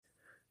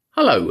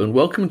Hello and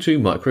welcome to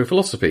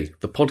Microphilosophy,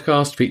 the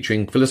podcast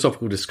featuring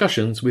philosophical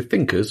discussions with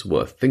thinkers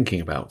worth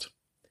thinking about.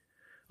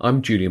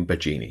 I'm Julian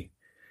Bergini.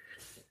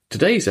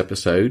 Today's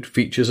episode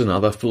features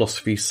another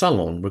philosophy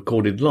salon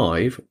recorded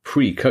live,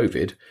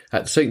 pre-COVID,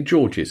 at St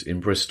George's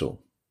in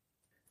Bristol.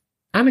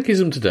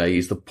 Anarchism today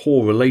is the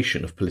poor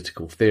relation of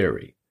political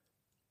theory.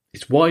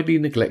 It's widely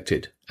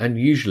neglected and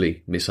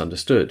usually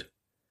misunderstood.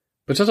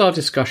 But as our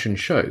discussion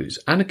shows,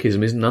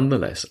 anarchism is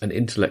nonetheless an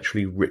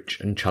intellectually rich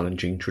and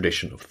challenging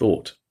tradition of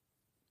thought.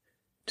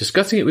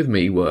 Discussing it with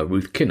me were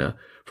Ruth Kinner,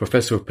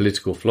 Professor of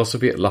Political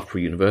Philosophy at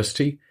Loughborough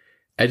University,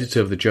 editor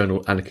of the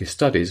journal Anarchist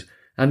Studies,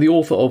 and the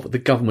author of The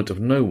Government of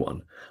No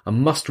One, a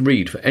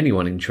must-read for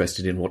anyone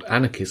interested in what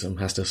anarchism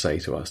has to say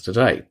to us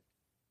today.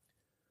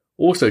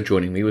 Also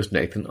joining me was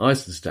Nathan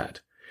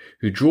Eisenstadt,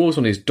 who draws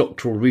on his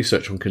doctoral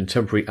research on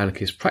contemporary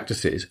anarchist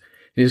practices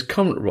in his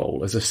current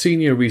role as a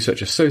senior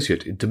research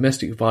associate in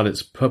domestic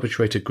violence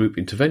perpetrator group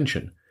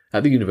intervention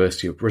at the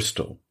University of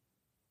Bristol.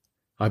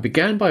 I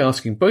began by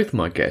asking both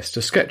my guests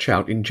to sketch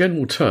out in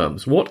general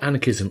terms what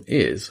anarchism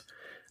is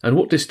and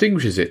what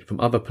distinguishes it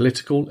from other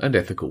political and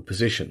ethical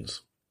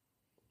positions.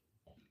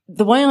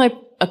 The way I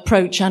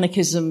approach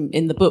anarchism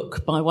in the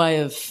book, by way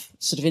of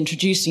sort of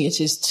introducing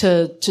it, is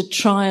to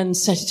try and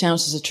set it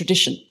out as a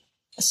tradition.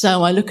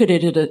 So I look at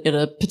it at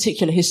a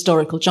particular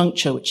historical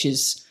juncture, which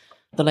is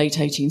the late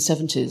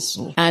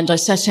 1870s. And I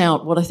set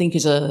out what I think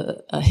is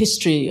a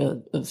history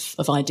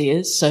of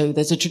ideas. So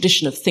there's a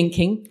tradition of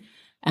thinking,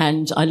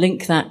 and I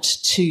link that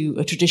to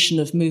a tradition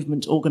of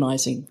movement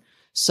organising.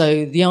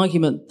 So the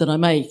argument that I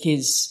make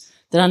is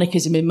that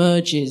anarchism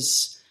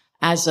emerges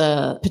as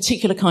a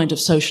particular kind of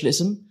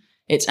socialism.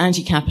 It's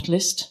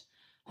anti-capitalist,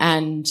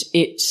 and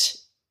it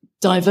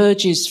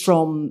diverges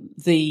from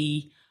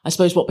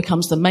what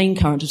becomes the main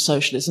current of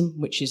socialism,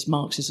 which is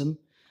Marxism,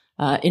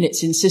 in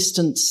its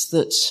insistence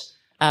that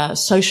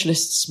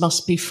socialists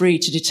must be free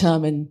to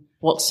determine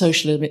what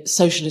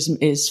socialism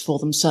is for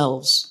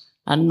themselves,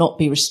 and not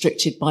be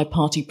restricted by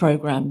party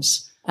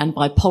programs and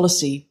by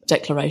policy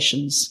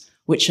declarations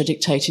which are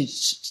dictated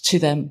to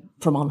them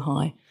from on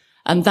high.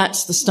 And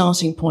that's the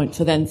starting point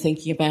for then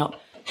thinking about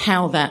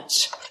how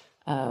that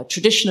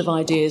tradition of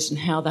ideas and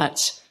how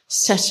that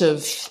set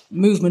of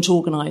movement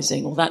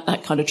organising, or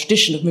that kind of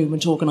tradition of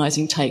movement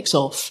organising, takes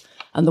off,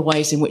 and the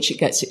ways in which it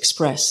gets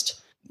expressed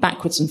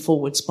backwards and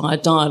forwards by a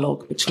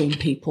dialogue between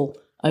people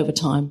over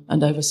time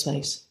and over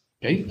space.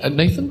 Okay, and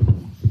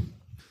Nathan?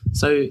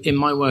 So in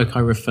my work,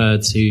 I refer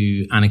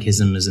to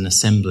anarchism as an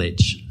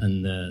assemblage,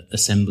 and the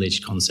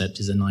assemblage concept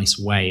is a nice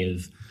way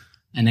of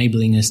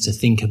enabling us to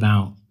think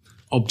about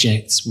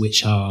objects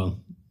which are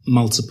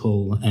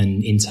multiple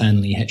and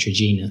internally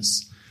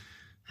heterogeneous.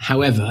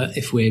 However,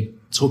 if we're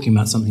talking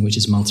about something which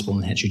is multiple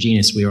and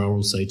heterogeneous, we are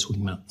also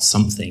talking about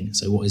something.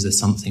 So what is the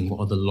something?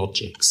 What are the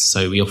logics?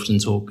 So we often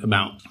talk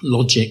about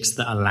logics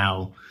that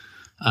allow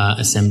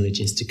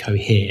assemblages to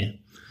cohere.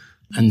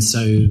 And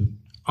so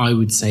I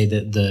would say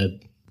that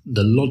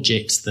the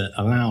logics that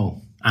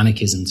allow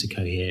anarchism to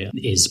cohere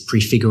is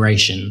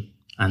prefiguration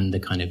and the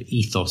kind of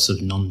ethos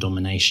of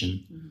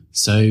non-domination. Mm-hmm.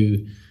 So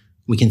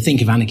we can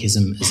think of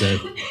anarchism as a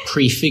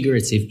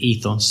prefigurative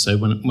ethos. So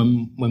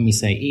when we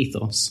say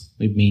ethos,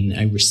 we mean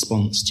a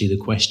response to the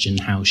question,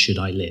 how should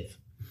I live?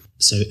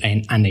 So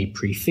and a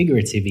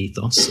prefigurative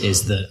ethos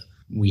is that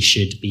we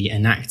should be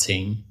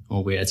enacting,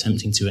 or we're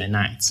attempting to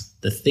enact,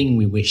 the thing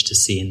we wish to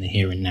see in the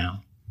here and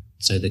now.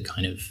 So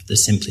the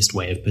simplest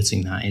way of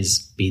putting that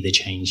is be the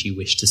change you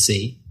wish to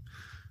see.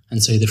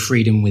 And so the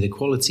freedom with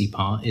equality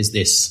part is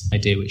this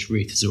idea which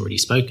Ruth has already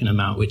spoken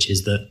about, which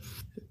is that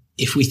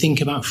if we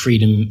think about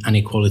freedom and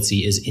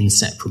equality as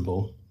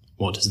inseparable,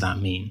 what does that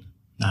mean?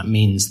 That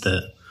means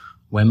that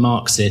where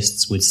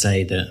Marxists would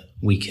say that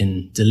we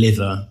can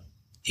deliver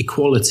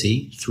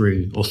equality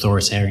through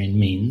authoritarian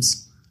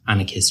means,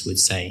 anarchists would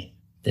say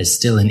there's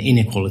still an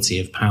inequality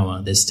of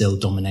power, there's still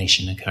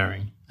domination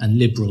occurring. And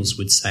liberals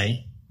would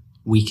say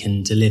we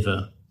can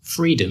deliver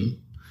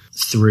freedom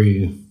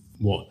through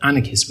what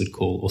anarchists would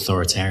call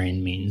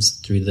authoritarian means,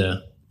 through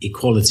the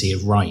equality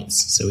of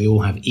rights. So we all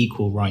have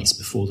equal rights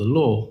before the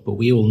law, but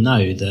we all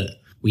know that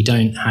we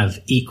don't have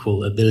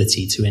equal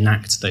ability to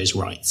enact those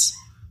rights.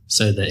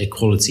 So that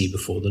equality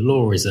before the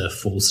law is a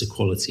false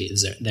equality.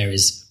 There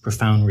is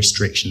profound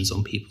restrictions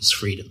on people's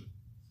freedom.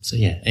 So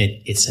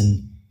it's a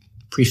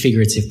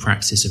prefigurative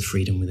praxis of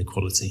freedom with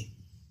equality.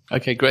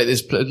 Okay, great.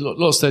 There's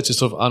lots there to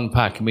sort of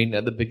unpack. I mean,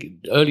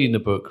 early in the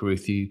book,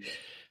 Ruth, you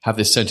have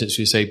this sentence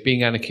where you say,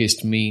 being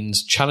anarchist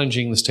means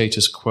challenging the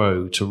status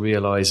quo to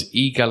realize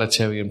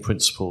egalitarian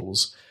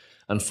principles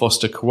and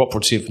foster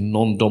cooperative,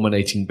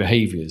 non-dominating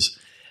behaviors.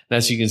 And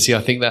as you can see,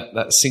 I think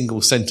that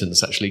single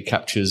sentence actually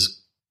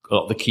captures a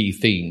lot of the key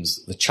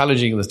themes: the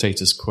challenging of the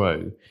status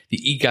quo,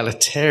 the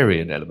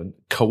egalitarian element,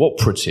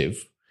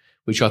 cooperative,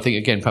 which I think,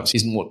 again, perhaps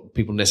isn't what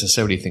people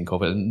necessarily think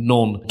of, and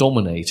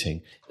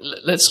non-dominating.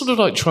 Let's sort of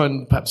like try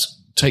and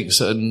perhaps take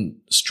certain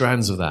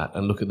strands of that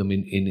and look at them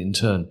in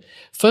turn.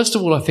 First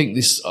of all, I think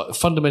this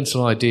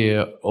fundamental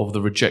idea of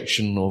the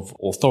rejection of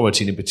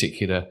authority, and in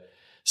particular,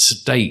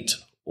 state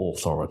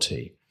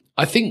authority.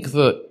 I think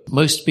that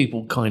most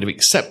people kind of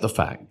accept the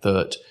fact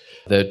that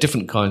there are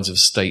different kinds of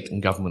state and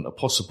government are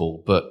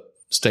possible, but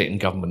state and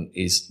government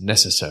is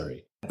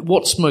necessary.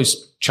 What's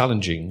most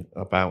challenging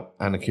about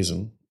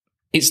anarchism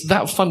is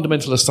that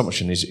fundamental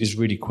assumption is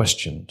really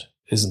questioned,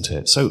 isn't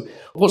it? So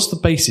what's the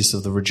basis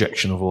of the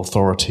rejection of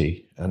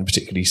authority, and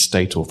particularly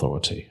state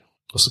authority?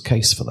 What's the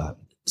case for that?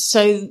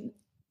 So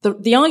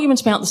the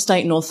argument about the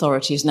state and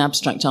authority is an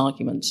abstract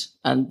argument,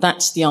 and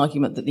that's the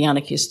argument that the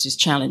anarchist is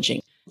challenging.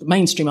 The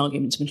mainstream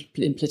argument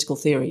in political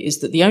theory is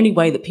that the only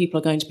way that people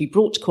are going to be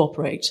brought to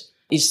cooperate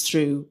is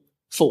through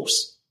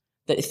force.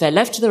 That if they're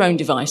left to their own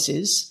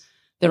devices,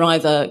 they're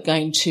either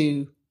going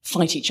to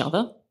fight each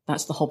other,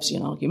 that's the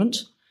Hobbesian argument,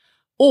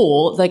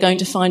 or they're going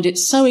to find it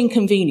so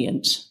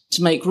inconvenient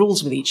to make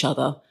rules with each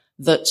other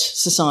that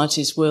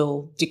societies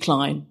will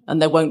decline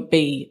and there won't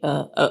be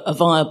a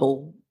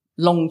viable,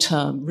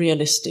 long-term,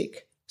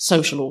 realistic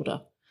social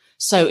order.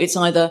 So it's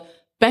either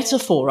better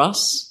for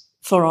us,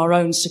 for our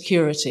own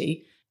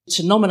security,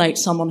 to nominate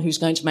someone who's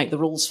going to make the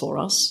rules for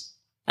us,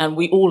 and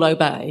we all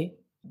obey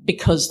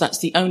because that's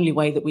the only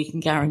way that we can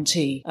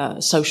guarantee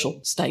a social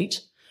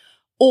state,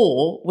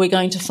 or we're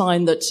going to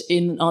find that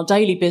in our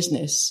daily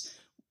business,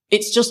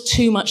 it's just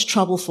too much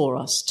trouble for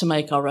us to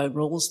make our own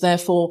rules.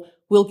 Therefore,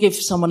 we'll give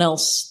someone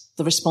else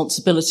the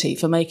responsibility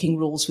for making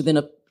rules within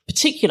a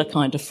particular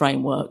kind of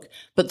framework,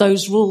 but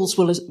those rules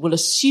will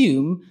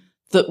assume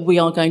that we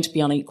are going to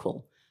be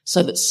unequal,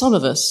 so that some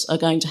of us are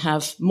going to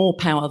have more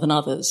power than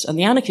others. And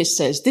the anarchist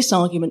says this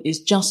argument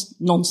is just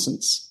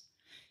nonsense.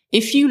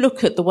 If you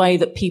look at the way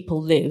that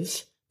people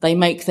live, they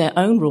make their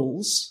own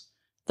rules,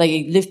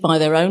 they live by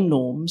their own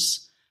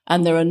norms,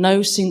 and there are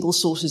no single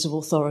sources of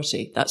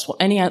authority. That's what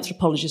any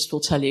anthropologist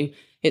will tell you.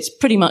 It's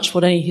pretty much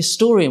what any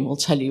historian will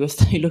tell you if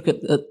they look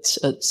at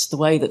the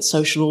way that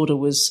social order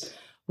was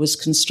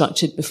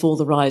constructed before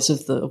the rise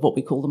of what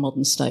we call the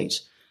modern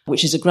state,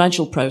 which is a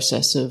gradual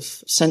process of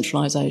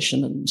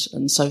centralization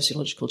and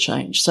sociological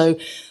change. So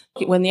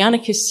when the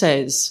anarchist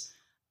says,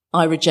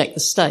 I reject the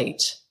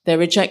state, they're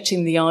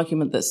rejecting the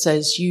argument that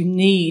says you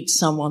need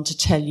someone to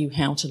tell you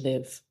how to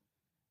live.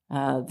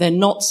 They're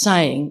not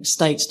saying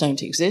states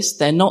don't exist.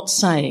 They're not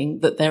saying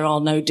that there are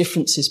no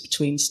differences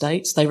between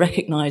states. They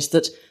recognize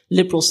that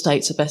liberal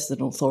states are better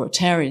than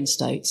authoritarian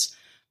states.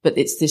 But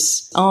it's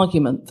this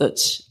argument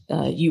that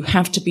you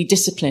have to be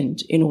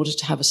disciplined in order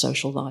to have a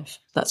social life.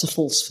 That's a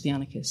false for the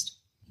anarchist.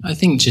 I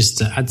think just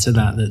to add to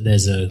that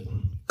there's a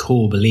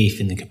core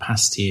belief in the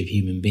capacity of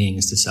human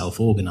beings to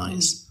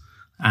self-organize.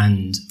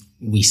 And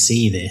we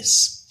see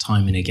this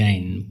time and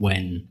again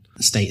when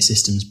state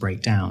systems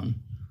break down,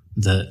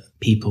 that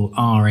people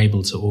are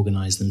able to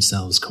organize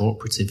themselves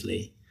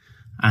cooperatively.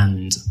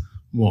 And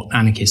what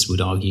anarchists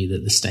would argue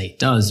that the state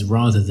does,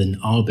 rather than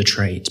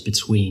arbitrate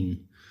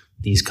between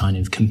these kind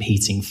of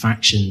competing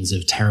factions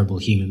of terrible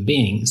human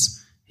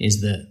beings,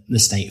 is that the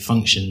state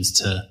functions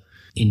to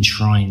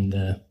enshrine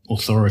the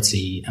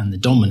authority and the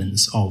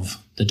dominance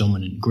of the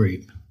dominant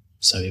group.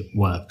 So it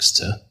works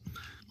to,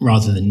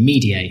 rather than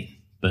mediate,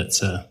 but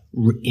to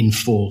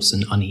enforce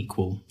an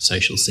unequal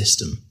social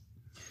system.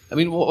 I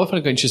mean, what I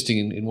find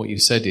interesting in what you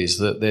said is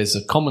that there's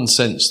a common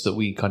sense that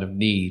we kind of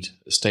need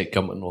a state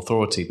government and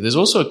authority, but there's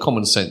also a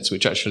common sense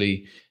which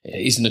actually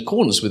is in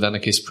accordance with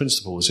anarchist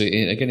principles.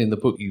 Again, in the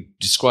book, you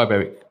describe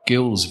Eric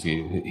Gill's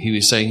view. He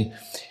was saying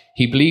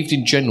he believed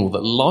in general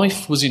that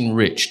life was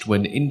enriched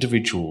when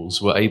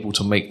individuals were able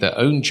to make their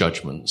own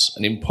judgments,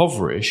 and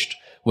impoverished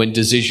when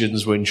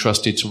decisions were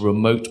entrusted to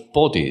remote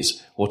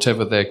bodies,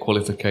 whatever their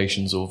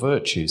qualifications or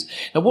virtues.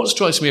 Now, what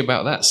strikes me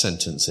about that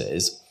sentence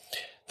is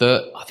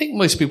that I think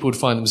most people would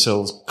find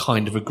themselves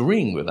kind of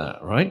agreeing with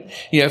that, right?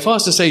 You know, if I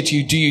was to say to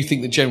you, do you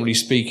think that generally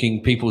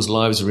speaking, people's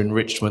lives are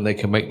enriched when they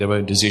can make their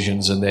own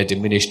decisions and they're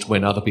diminished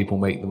when other people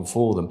make them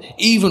for them,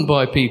 even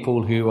by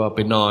people who are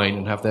benign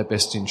and have their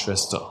best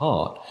interests at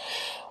heart?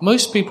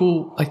 Most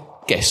people, I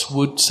guess,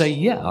 would say,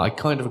 yeah, I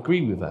kind of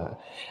agree with that.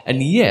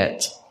 And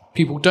yet,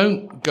 people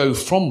don't go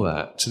from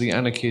that to the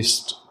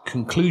anarchist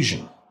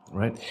conclusion,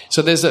 right?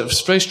 So there's a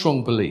very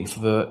strong belief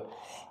that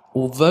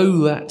although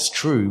that's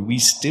true, we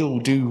still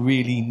do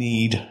really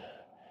need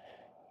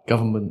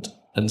government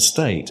and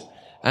state.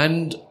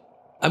 And,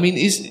 I mean,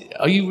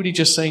 are you really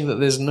just saying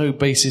that there's no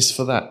basis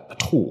for that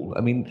at all?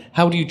 I mean,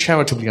 how do you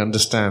charitably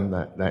understand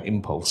that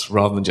impulse,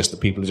 rather than just that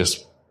people are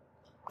just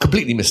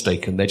completely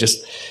mistaken? They're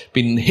just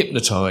been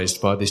hypnotized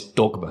by this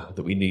dogma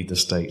that we need the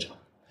state.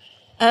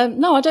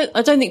 No, I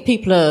don't think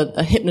people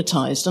are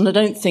hypnotized, and I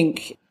don't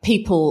think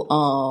people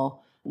are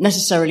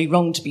necessarily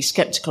wrong to be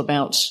skeptical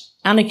about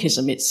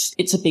anarchism.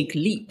 It's a big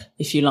leap,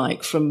 if you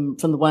like, from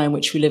the way in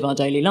which we live our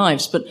daily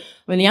lives. But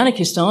I mean, the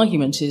anarchist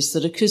argument is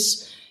that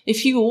because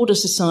if you order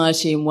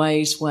society in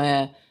ways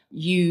where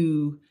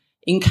you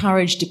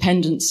encourage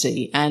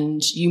dependency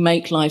and you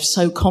make life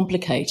so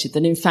complicated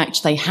that in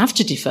fact they have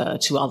to defer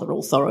to other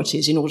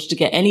authorities in order to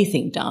get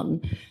anything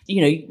done,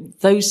 you know,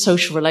 those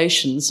social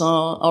relations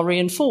are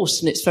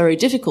reinforced, and it's very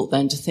difficult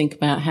then to think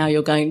about how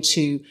you're going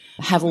to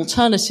have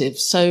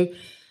alternatives. So,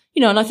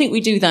 And I think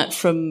we do that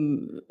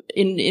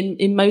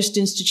in most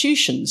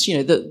institutions.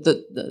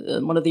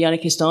 One of the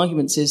anarchist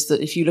arguments is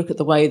that if you look at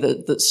the way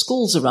that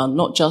schools are run,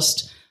 not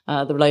just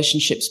the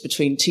relationships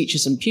between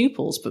teachers and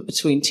pupils, but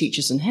between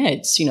teachers and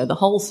heads, the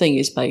whole thing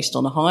is based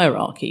on a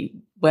hierarchy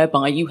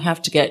whereby you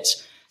have to get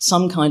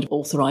some kind of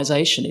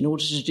authorization in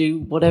order to do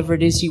whatever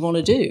it is you want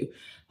to do.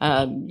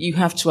 You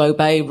have to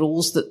obey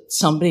rules that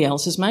somebody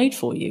else has made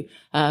for you.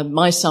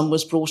 My son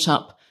was brought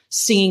up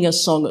singing a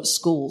song at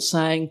school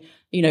saying,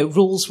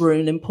 rules were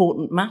an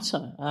important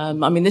matter.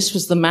 This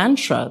was the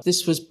mantra.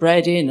 This was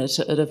bred in at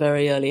a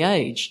very early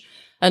age.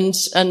 And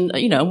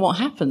what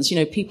happens?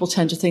 People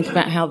tend to think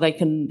about how they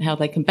can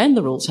bend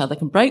the rules, how they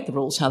can break the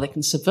rules, how they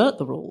can subvert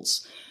the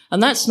rules.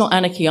 And that's not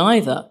anarchy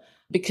either,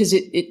 because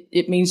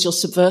it means you're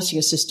subverting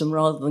a system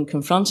rather than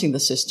confronting the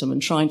system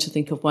and trying to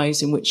think of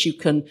ways in which you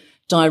can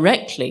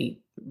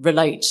directly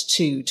relate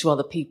to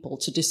other people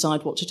to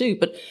decide what to do.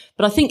 But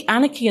I think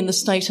anarchy and the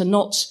state are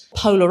not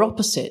polar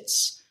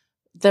opposites.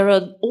 There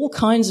are all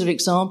kinds of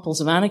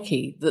examples of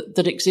anarchy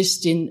that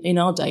exist in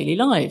our daily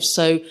lives.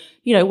 So,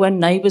 when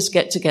neighbors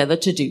get together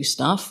to do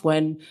stuff,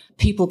 when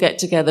people get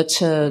together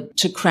to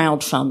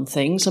crowdfund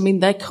things,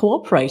 they're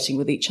cooperating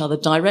with each other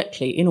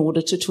directly in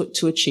order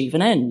to achieve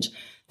an end.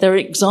 There are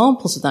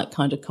examples of that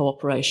kind of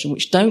cooperation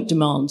which don't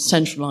demand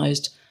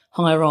centralized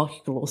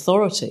hierarchical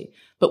authority.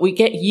 But we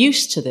get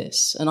used to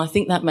this, and I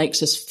think that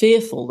makes us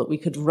fearful that we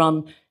could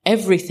run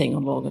everything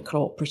along a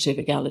cooperative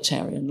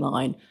egalitarian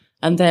line.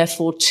 And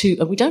therefore,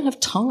 we don't have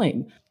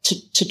time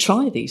to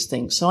try these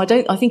things. So I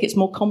think it's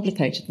more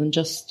complicated than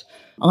just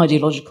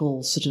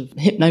ideological sort of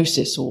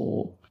hypnosis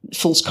or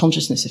false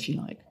consciousness, if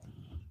you like.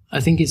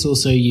 I think it's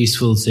also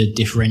useful to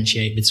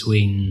differentiate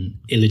between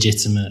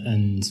illegitimate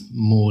and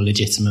more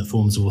legitimate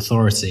forms of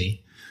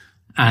authority.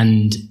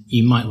 And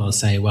you might well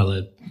say, well,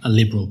 a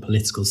liberal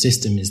political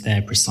system is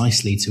there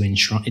precisely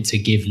to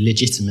give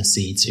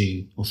legitimacy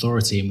to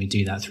authority, and we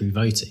do that through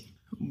voting.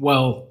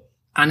 Well,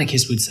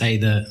 anarchists would say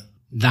that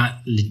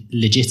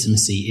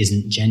legitimacy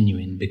isn't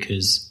genuine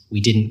because we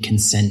didn't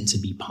consent to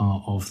be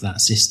part of that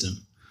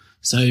system.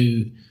 So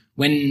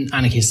when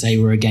anarchists say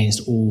we're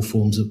against all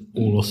forms of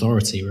all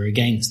authority, we're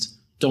against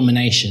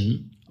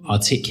domination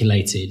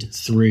articulated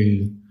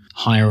through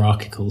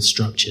hierarchical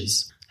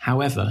structures.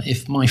 However,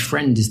 if my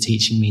friend is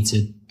teaching me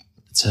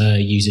to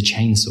use a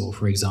chainsaw,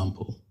 for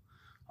example,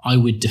 I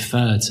would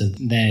defer to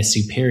their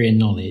superior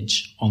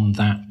knowledge on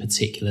that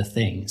particular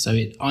thing. So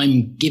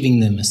I'm giving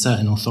them a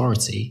certain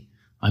authority.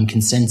 I'm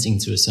consenting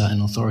to a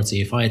certain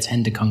authority. If I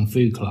attend a kung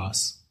fu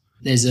class,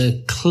 there's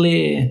a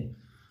clear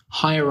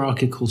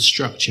hierarchical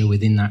structure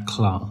within that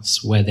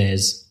class where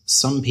there's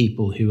some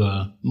people who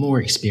are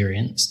more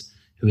experienced,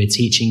 who are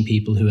teaching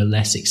people who are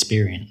less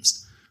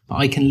experienced. But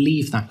I can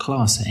leave that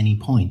class at any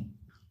point.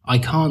 I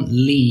can't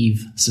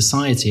leave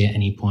society at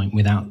any point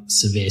without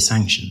severe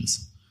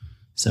sanctions.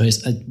 So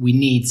we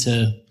need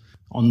to,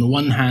 on the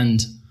one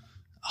hand,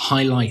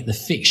 highlight the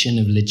fiction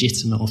of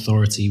legitimate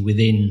authority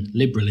within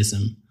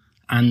liberalism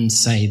and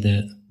say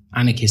that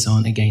anarchists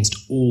aren't against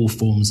all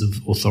forms of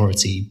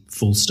authority,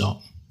 full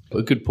stop.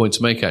 A good point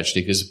to make,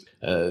 actually, because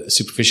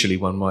superficially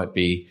one might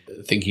be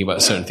thinking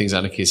about certain things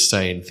anarchists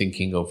say and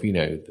thinking of,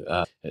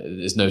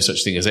 there's no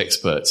such thing as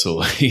experts,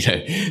 or,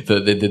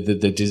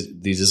 the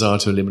desire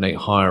to eliminate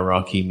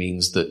hierarchy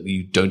means that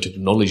you don't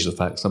acknowledge the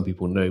fact some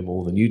people know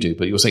more than you do.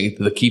 But you're saying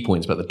the key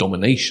point is about the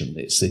domination.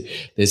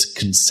 There's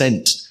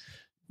consent.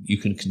 You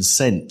can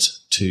consent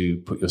to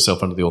put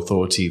yourself under the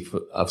authority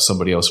of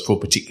somebody else for a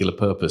particular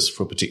purpose,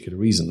 for a particular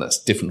reason.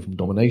 That's different from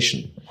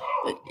domination.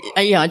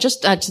 I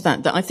just add to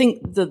that I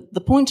think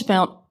the point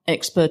about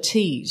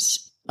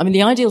expertise,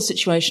 the ideal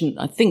situation,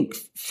 I think,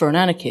 for an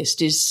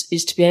anarchist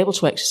is to be able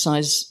to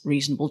exercise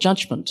reasonable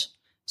judgment.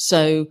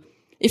 So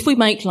if we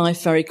make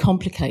life very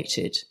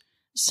complicated,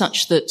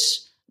 such that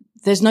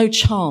there's no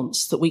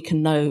chance that we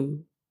can know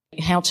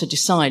how to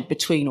decide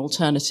between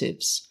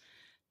alternatives,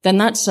 then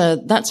that's a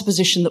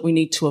position that we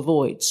need to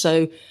avoid.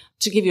 So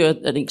to give you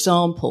an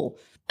example,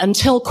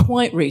 until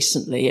quite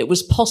recently, it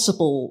was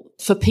possible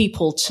for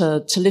people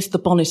to lift the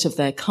bonnet of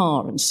their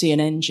car and see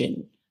an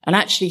engine and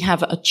actually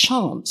have a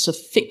chance of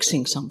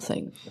fixing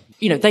something.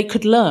 They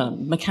could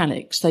learn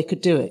mechanics. They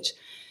could do it.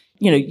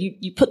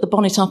 You put the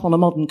bonnet up on a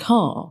modern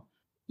car,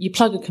 you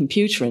plug a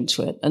computer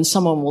into it, and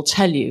someone will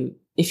tell you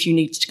if you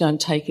need to go and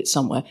take it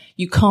somewhere.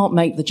 You can't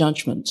make the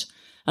judgment.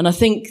 And I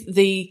think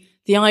the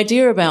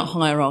idea about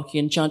hierarchy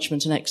and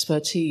judgment and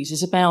expertise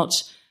is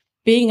about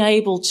being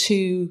able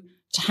to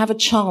have a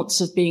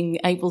chance of being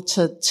able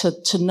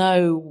to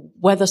know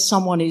whether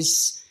someone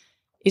is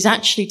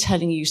actually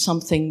telling you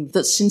something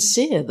that's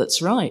sincere,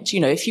 that's right.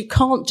 If you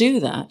can't do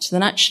that,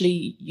 then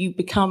actually you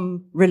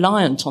become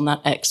reliant on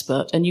that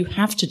expert and you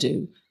have to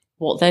do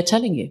what they're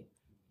telling you.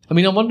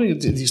 I'm wondering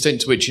the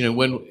extent to which,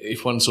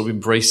 if one sort of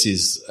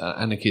embraces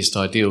anarchist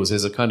ideals,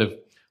 there's a kind of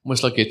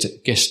almost like a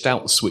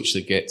gestalt switch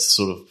that gets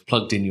sort of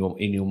plugged in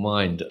your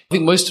mind. I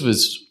think most of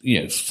us,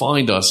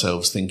 find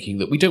ourselves thinking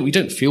that we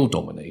don't feel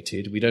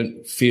dominated, we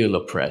don't feel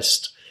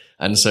oppressed,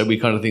 And so we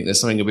kind of think there's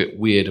something a bit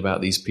weird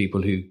about these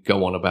people who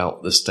go on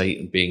about the state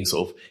and being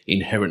sort of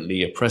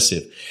inherently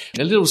oppressive.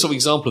 A little sort of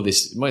example of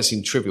this, it might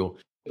seem trivial.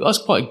 I was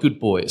quite a good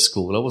boy at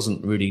school. I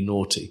wasn't really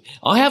naughty.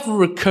 I have a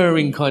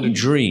recurring kind of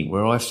dream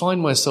where I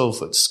find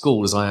myself at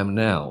school, as I am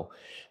now,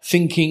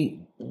 thinking,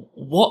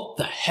 what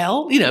the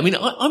hell?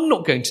 I'm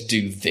not going to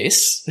do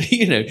this.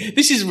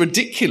 This is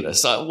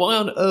ridiculous. Why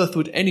on earth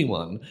would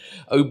anyone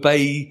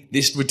obey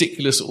this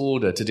ridiculous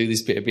order to do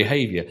this bit of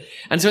behavior?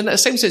 And so in that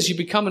same sense, you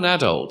become an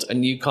adult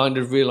and you kind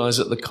of realize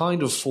that the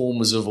kind of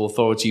forms of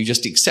authority you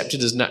just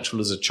accepted as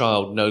natural as a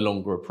child no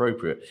longer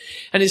appropriate.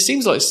 And it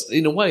seems like,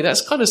 in a way,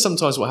 that's kind of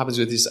sometimes what happens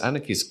with this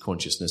anarchist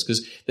consciousness,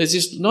 because there's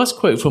this nice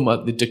quote from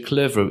the De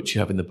Clèvre, which you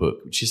have in the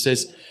book, which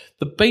says,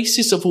 "The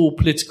basis of all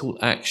political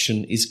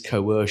action is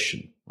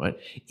coercion." Right?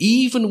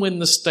 Even when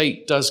the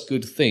state does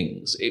good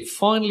things, it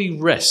finally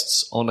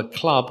rests on a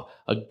club,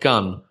 a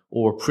gun,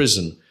 or a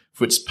prison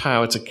for its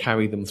power to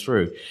carry them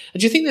through.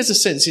 And do you think there's a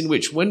sense in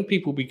which when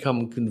people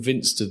become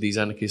convinced of these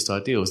anarchist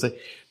ideals, they,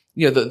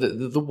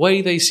 the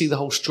way they see the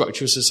whole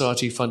structure of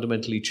society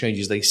fundamentally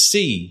changes? They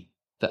see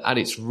that at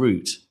its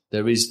root,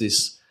 there is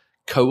this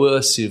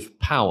coercive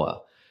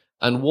power,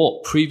 and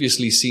what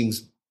previously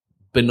seems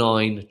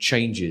benign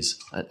changes.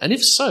 And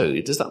if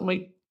so, does that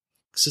make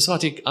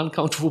society an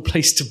uncomfortable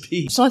place to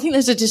be? So I think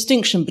there's a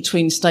distinction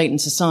between state and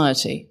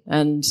society.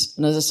 And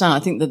as I say,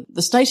 I think that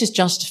the state is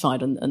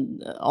justified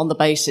and on the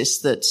basis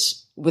that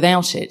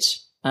without it,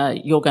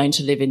 you're going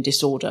to live in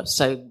disorder.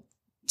 So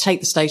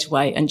take the state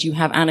away and you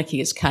have anarchy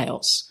as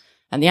chaos.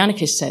 And the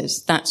anarchist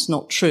says that's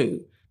not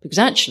true, because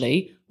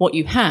actually what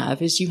you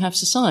have is you have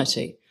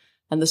society,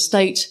 and the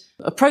state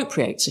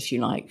appropriates, if you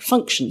like,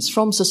 functions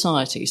from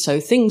society. So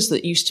things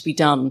that used to be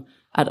done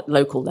at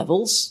local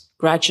levels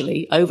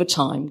gradually, over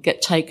time,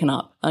 get taken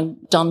up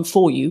and done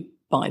for you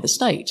by the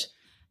state.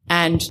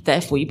 And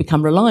therefore, you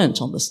become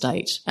reliant on the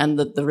state. And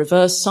the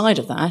reverse side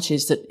of that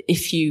is that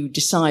if you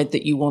decide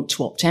that you want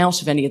to opt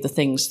out of any of the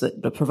things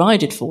that are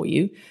provided for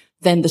you,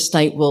 then the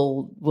state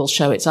will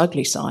show its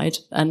ugly side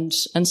and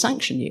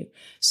sanction you.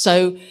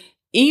 So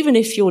even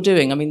if you're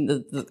doing,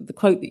 the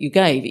quote that you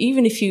gave,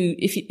 even if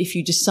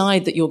you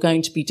decide that you're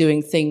going to be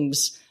doing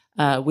things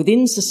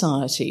within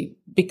society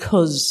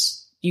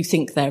because you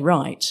think they're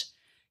right,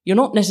 you're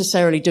not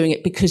necessarily doing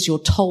it because you're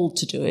told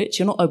to do it.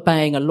 You're not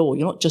obeying a law.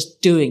 You're not just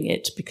doing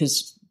it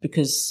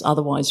because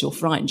otherwise you're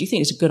frightened. You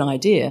think it's a good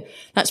idea.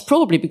 That's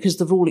probably because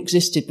the rule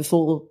existed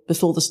before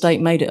the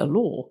state made it a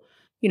law.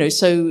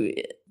 So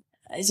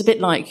it's a bit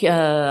like,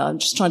 I'm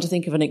just trying to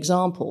think of an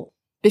example.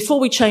 Before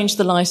we changed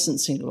the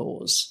licensing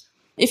laws,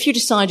 if you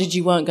decided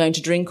you weren't going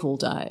to drink all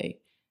day,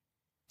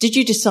 did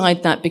you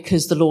decide that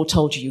because the law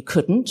told you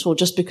couldn't, or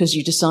just because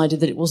you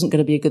decided that it wasn't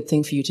going to be a good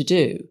thing for you to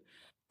do?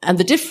 And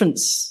the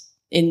difference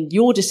in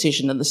your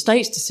decision and the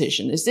state's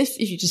decision is if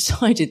you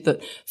decided that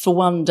for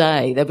one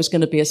day there was going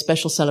to be a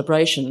special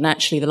celebration and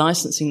actually the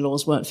licensing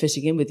laws weren't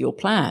fitting in with your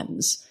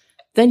plans,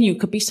 then you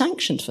could be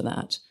sanctioned for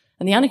that.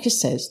 And the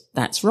anarchist says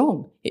that's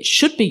wrong. It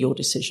should be your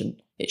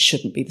decision. It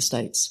shouldn't be the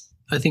state's.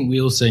 I think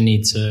we also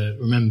need to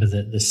remember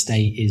that the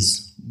state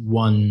is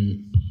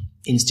one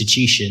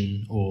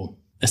institution or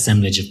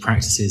assemblage of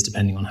practices,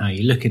 depending on how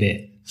you look at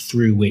it,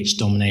 through which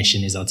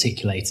domination is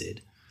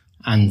articulated.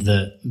 And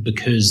that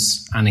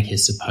because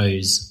anarchists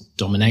oppose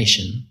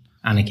domination,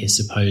 anarchists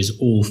oppose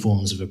all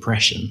forms of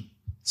oppression.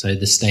 So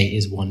the state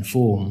is one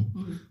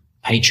form.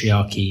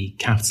 Patriarchy,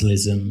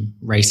 capitalism,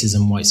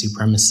 racism, white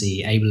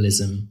supremacy,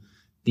 ableism,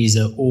 these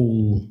are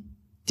all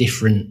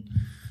different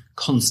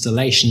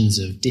constellations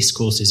of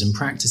discourses and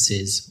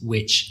practices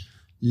which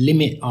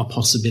limit our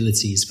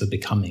possibilities for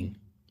becoming.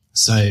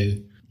 So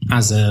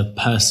as a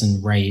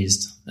person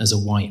raised as a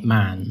white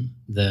man,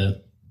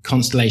 the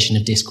constellation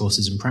of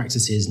discourses and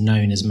practices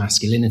known as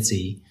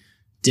masculinity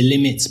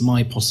delimits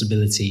my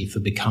possibility for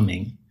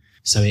becoming.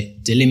 So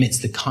it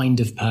delimits the kind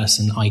of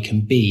person I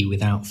can be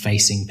without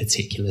facing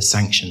particular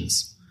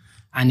sanctions.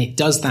 And it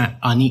does that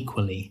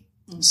unequally.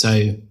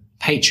 So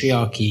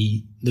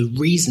patriarchy, the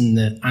reason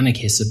that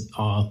anarchists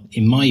are,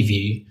 in my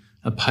view,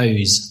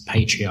 oppose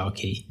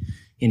patriarchy,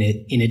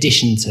 in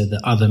addition to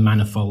the other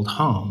manifold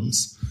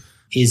harms,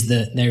 is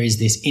that there is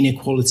this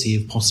inequality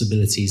of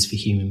possibilities for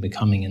human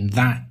becoming, and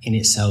that in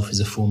itself is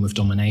a form of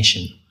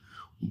domination.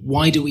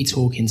 Why do we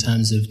talk in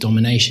terms of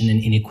domination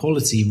and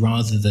inequality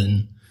rather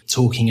than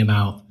talking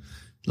about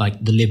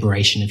like the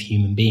liberation of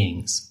human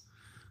beings?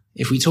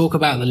 If we talk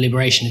about the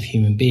liberation of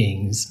human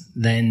beings,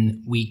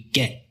 then we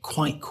get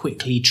quite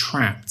quickly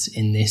trapped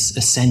in this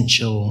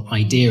essential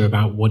idea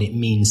about what it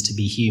means to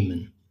be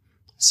human.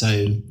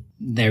 So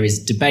there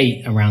is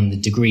debate around the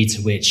degree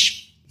to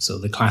which sort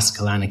of the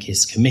classical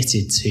anarchists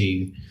committed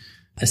to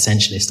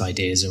essentialist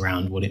ideas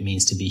around what it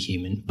means to be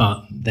human.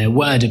 But there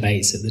were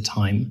debates at the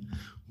time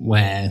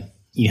where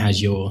you had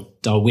your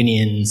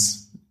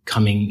Darwinians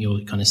coming, your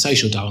kind of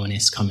social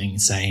Darwinists coming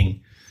and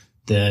saying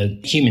the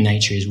human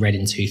nature is red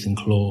in tooth and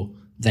claw,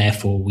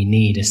 therefore we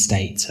need a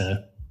state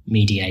to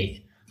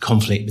mediate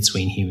conflict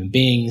between human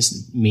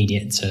beings,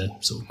 mediate to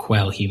sort of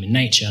quell human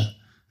nature.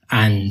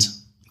 And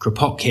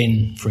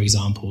Kropotkin, for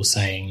example,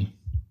 saying,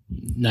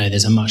 no,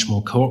 there's a much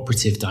more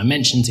cooperative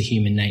dimension to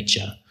human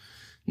nature.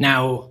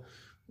 Now,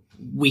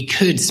 we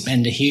could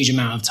spend a huge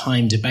amount of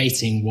time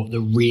debating what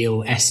the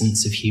real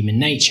essence of human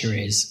nature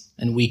is,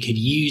 and we could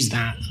use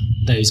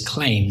those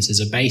claims as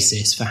a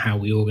basis for how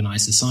we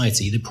organize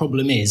society. The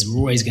problem is we're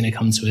always going to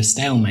come to a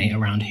stalemate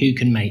around who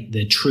can make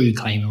the true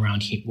claim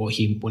around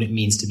what it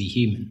means to be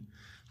human.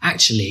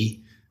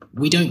 Actually,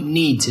 we don't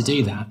need to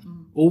do that.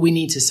 All we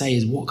need to say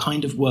is, what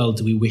kind of world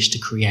do we wish to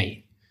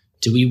create?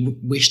 Do we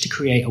wish to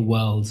create a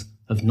world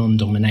of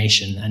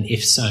non-domination? And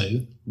if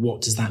so,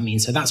 what does that mean?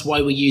 So that's why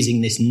we're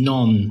using this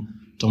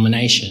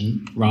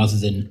non-domination rather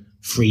than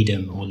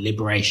freedom or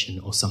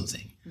liberation or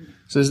something.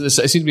 So it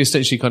seems to be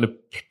essentially kind of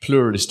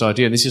pluralist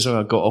idea, and this is something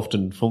I got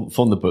often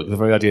from the book, the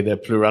very idea there are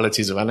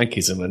pluralities of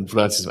anarchism and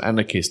pluralities of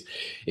anarchists,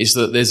 is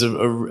that there's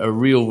a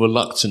real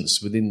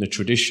reluctance within the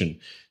tradition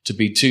to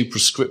be too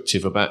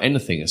prescriptive about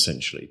anything,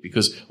 essentially,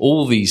 because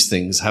all these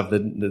things have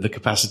the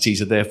capacity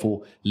to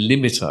therefore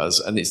limit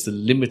us, and it's the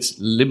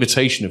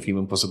limitation of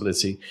human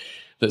possibility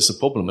that's the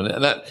problem.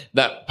 And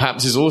that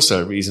perhaps is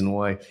also a reason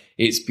why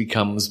it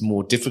becomes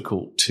more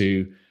difficult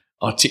to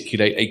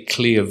articulate a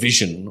clear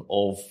vision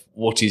of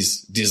what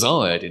is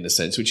desired, in a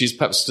sense, which is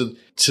perhaps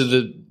to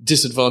the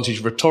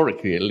disadvantage,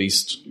 rhetorically at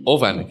least,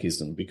 of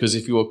anarchism. Because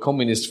if you're a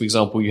communist, for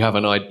example,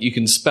 you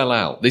can spell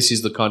out, this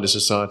is the kind of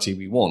society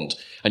we want,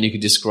 and you can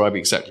describe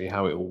exactly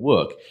how it will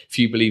work. If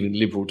you believe in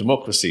liberal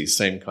democracy,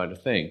 same kind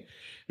of thing.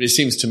 But it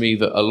seems to me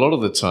that a lot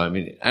of the time,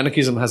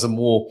 anarchism has a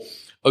more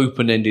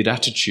open-ended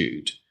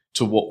attitude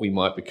to what we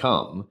might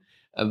become,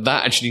 and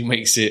that actually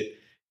makes it,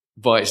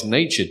 by its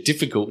nature,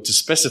 difficult to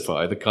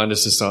specify the kind of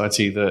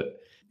society that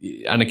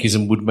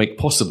anarchism would make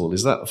possible.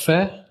 Is that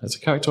fair as a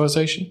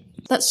characterization?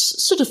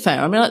 That's sort of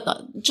fair. I mean,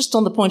 just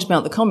on the point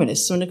about the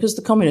communists, because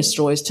the communists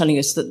are always telling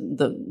us that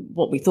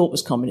what we thought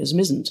was communism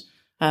isn't.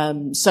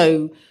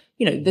 So,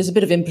 there's a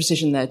bit of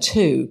imprecision there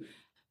too.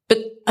 But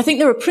I think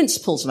there are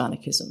principles of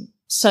anarchism.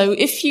 So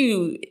if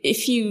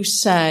you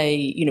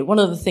say, one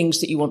of the things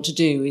that you want to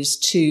do is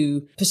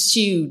to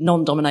pursue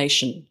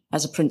non-domination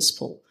as a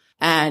principle,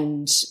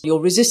 and you're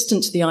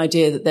resistant to the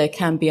idea that there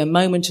can be a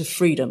moment of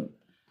freedom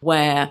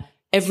where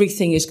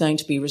everything is going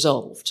to be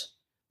resolved,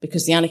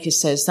 because the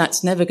anarchist says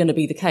that's never going to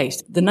be the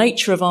case. The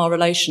nature of our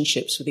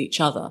relationships with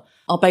each other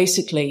are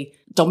basically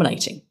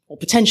dominating or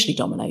potentially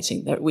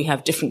dominating. We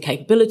have different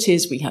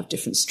capabilities, we have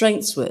different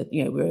strengths,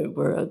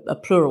 we're a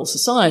plural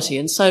society.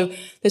 And so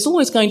there's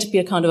always going to be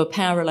a kind of a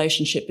power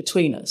relationship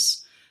between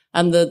us.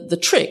 And the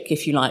trick,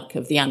 if you like,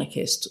 of the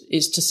anarchist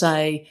is to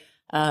say,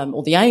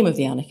 or the aim of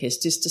the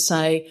anarchist is to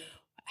say,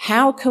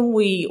 how can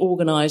we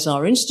organize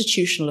our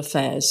institutional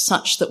affairs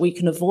such that we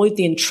can avoid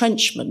the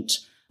entrenchment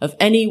of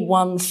any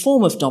one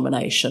form of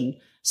domination,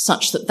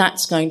 such that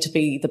that's going to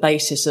be the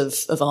basis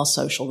of our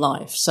social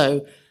life?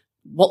 So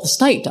what the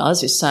state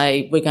does is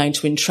say, we're going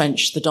to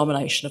entrench the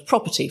domination of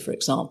property, for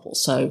example.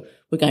 So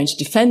we're going to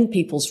defend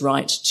people's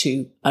right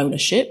to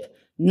ownership,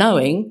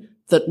 knowing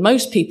that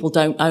most people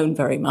don't own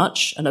very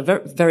much and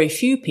very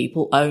few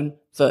people own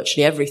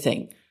virtually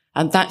everything.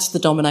 And that's the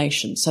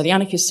domination. So the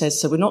anarchist says,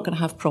 so we're not going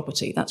to have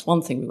property. That's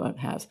one thing we won't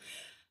have.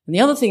 And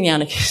the other thing the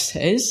anarchist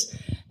says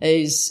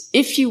is,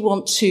 if you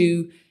want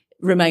to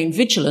remain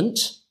vigilant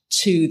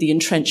to the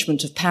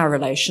entrenchment of power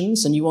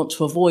relations and you want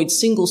to avoid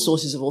single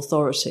sources of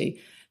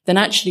authority, then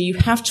actually you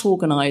have to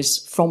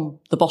organize from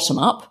the bottom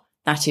up.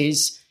 That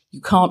is,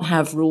 you can't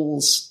have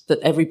rules that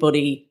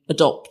everybody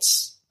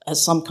adopts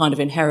as some kind of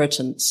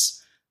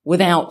inheritance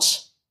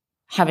without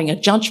having a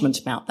judgment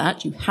about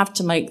that. You have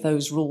to make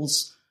those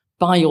rules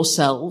by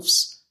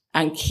yourselves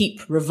and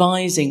keep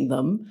revising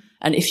them.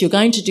 And if you're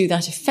going to do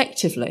that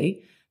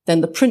effectively,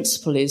 then the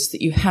principle is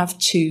that you have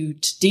to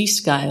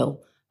descale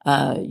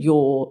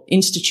your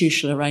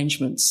institutional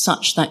arrangements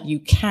such that you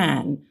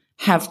can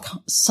have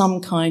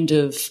some kind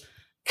of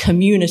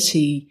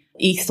community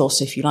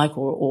ethos, if you like,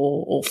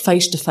 or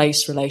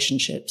face-to-face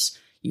relationships.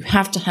 You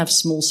have to have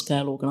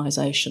small-scale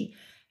organization.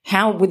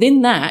 How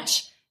within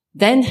that,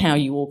 then how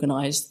you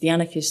organize, the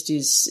anarchist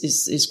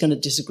is going to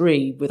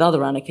disagree with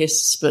other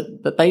anarchists,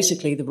 but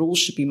basically the rules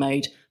should be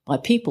made by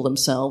people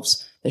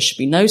themselves. There should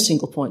be no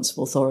single points of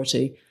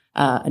authority.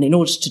 And in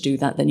order to do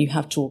that, then you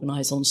have to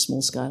organize on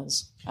small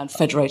scales and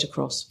federate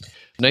across.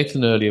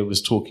 Nathan earlier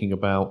was talking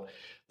about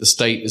the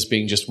state as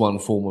being just one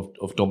form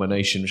of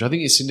domination, which I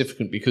think is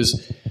significant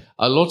because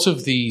a lot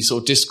of the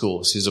sort of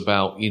discourse is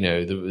about,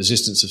 the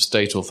resistance of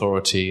state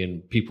authority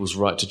and people's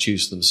right to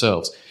choose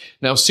themselves.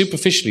 Now,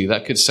 superficially,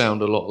 that could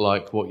sound a lot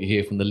like what you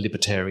hear from the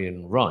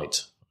libertarian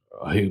right,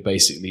 who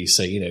basically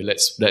say,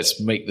 let's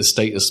make the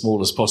state as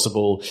small as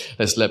possible.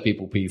 Let's let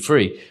people be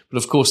free. But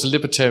of course, the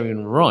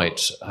libertarian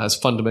right has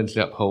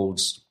fundamentally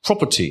upholds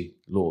property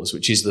laws,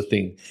 which is the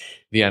thing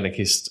the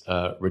anarchist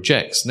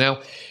rejects.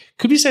 Now,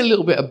 could you say a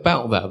little bit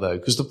about that, though?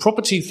 Because the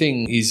property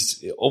thing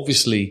is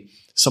obviously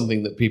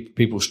something that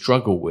people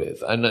struggle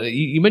with. And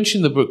you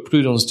mentioned in the book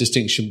Proudhon's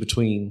distinction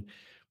between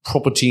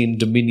property in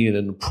dominion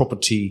and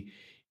property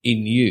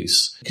in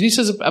use. Can you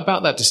tell us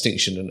about that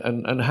distinction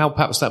and how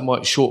perhaps that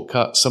might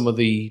shortcut some of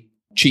the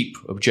cheap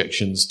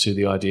objections to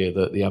the idea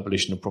that the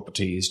abolition of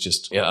property is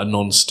just a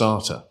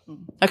non-starter.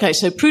 Okay,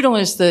 so Proudhon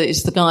is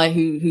the guy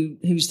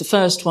who's the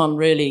first one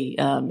really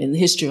in the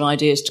history of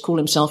ideas to call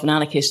himself an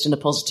anarchist in a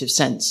positive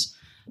sense.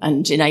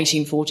 And in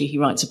 1840, he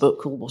writes a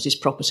book called What is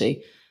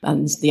Property?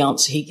 And the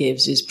answer he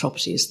gives is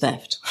property is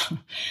theft.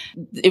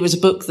 It was a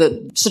book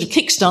that sort of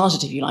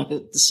kick-started, if you like,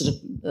 the sort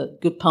of a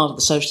good part of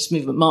the socialist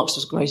movement. Marx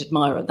was a great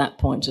admirer at that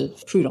point of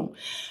Proudhon.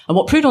 And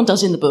what Proudhon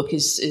does in the book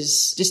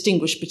is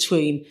distinguish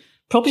between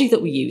property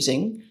that we're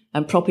using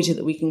and property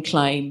that we can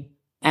claim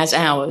as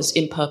ours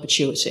in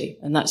perpetuity,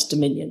 and that's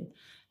dominion.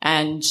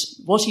 And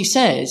what he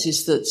says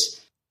is that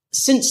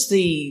since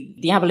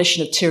the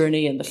abolition of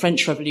tyranny and the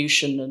French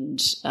Revolution and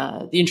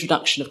the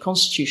introduction of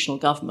constitutional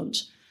government,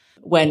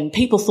 when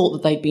people thought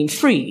that they'd been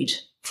freed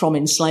from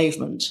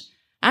enslavement,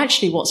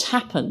 actually what's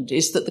happened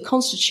is that the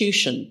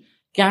Constitution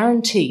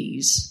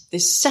guarantees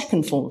this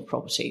second form of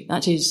property,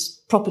 that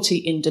is property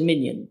in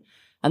dominion.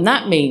 And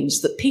that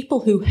means that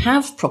people who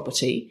have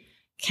property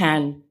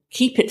can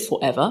keep it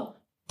forever,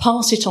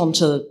 pass it on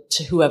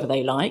to whoever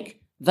they like,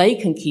 they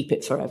can keep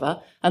it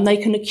forever, and they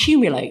can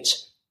accumulate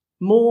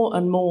more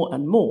and more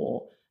and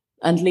more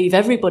and leave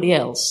everybody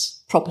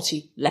else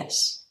property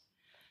less.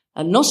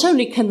 And not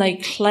only can they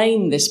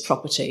claim this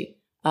property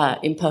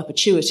in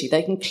perpetuity,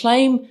 they can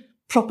claim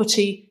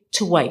property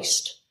to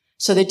waste.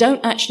 So they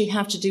don't actually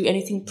have to do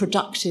anything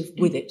productive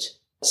with it.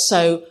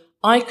 So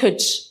I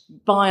could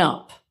buy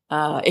up,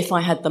 if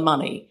I had the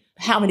money,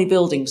 how many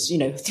buildings,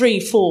 3,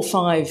 4,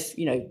 5,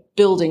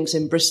 buildings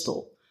in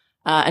Bristol,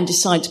 and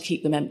decide to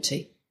keep them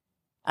empty.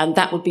 And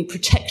that would be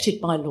protected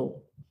by law.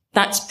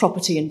 That's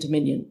property in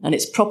dominion, and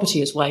it's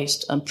property as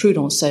waste. And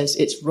Proudhon says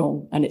it's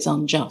wrong and it's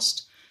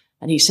unjust.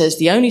 And he says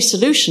the only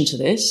solution to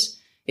this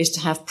is to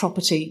have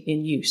property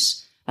in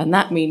use. And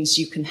that means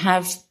you can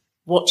have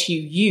what you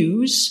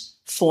use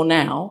for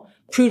now.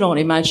 Proudhon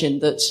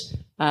imagined that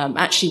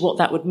actually what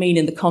that would mean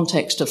in the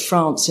context of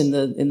France in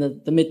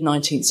the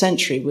mid-19th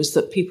century was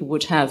that people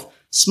would have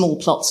small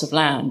plots of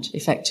land,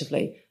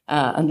 effectively,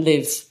 and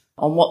live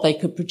on what they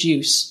could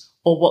produce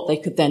or what they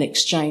could then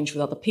exchange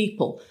with other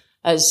people.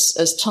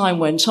 As time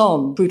went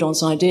on,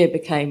 Proudhon's idea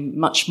became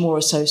much more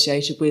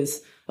associated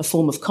with a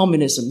form of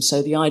communism.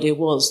 So the idea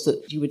was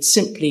that you would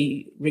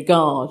simply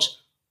regard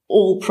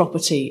all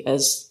property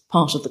as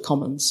part of the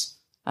commons,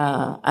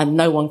 and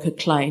no one could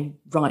claim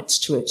rights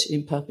to it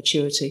in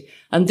perpetuity.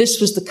 And this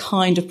was the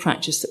kind of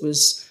practice that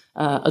was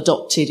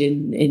adopted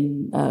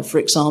for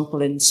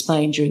example, in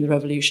Spain during the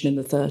revolution in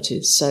the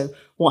 30s. So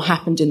what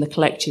happened in the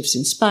collectives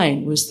in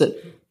Spain was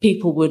that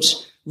people would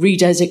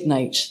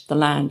redesignate the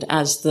land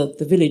as the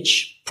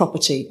village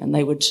property, and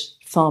they would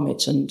farm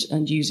it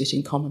and use it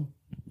in common.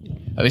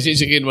 I mean,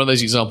 it's again one of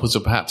those examples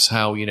of perhaps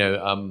how,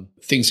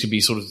 things can be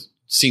sort of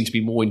seen to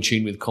be more in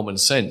tune with common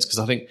sense. Because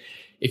I think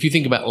if you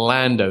think about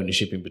land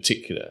ownership in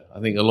particular,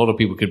 I think a lot of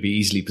people could be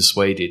easily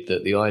persuaded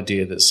that the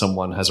idea that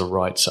someone has a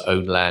right to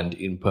own land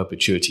in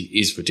perpetuity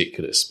is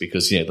ridiculous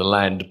because, the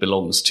land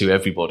belongs to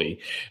everybody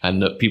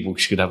and that people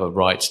should have a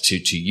right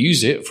to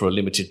use it for a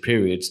limited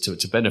period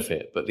to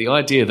benefit. But the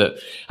idea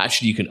that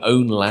actually you can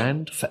own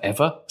land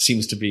forever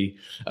seems to be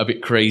a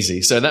bit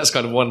crazy. So that's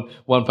kind of one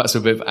perhaps a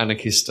bit of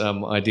anarchist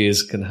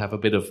ideas can have a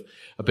bit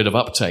of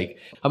uptake.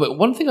 But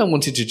one thing I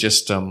wanted to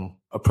just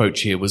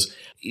approach here was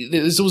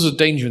there's always a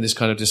danger in this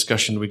kind of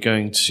discussion. We're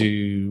going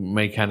to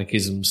make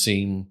anarchism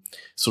seem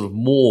sort of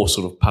more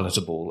sort of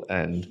palatable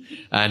and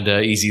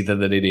easy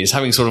than it is.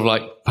 Having sort of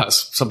like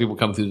perhaps some people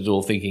come through the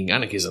door thinking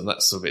anarchism,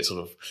 that's a bit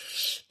sort of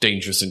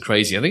dangerous and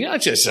crazy. I think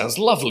it just sounds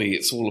lovely.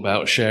 It's all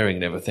about sharing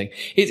and everything.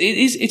 It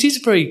is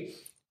very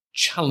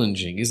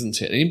challenging,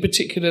 isn't it? And in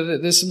particular,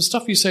 there's some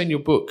stuff you say in your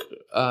book,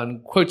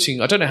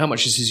 quoting, I don't know how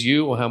much this is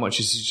you or how much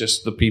this is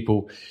just the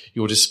people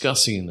you're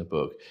discussing in the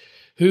book,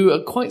 who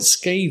are quite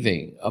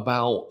scathing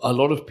about a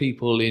lot of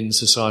people in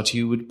society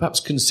who would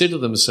perhaps consider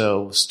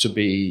themselves to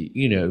be,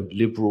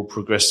 liberal,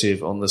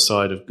 progressive, on the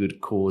side of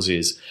good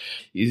causes.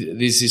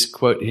 There's this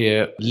quote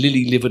here,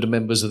 lily-livered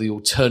members of the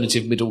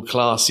alternative middle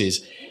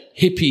classes,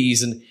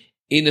 hippies and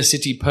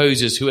inner-city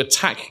posers who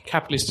attack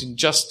capitalist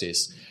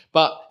injustice,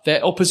 but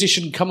their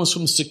opposition comes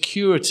from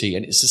security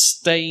and it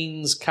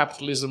sustains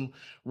capitalism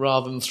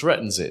rather than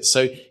threatens it.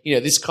 So,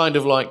 this kind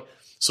of like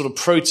sort of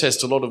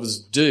protest a lot of us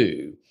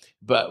do,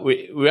 but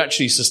we're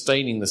actually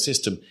sustaining the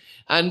system.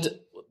 And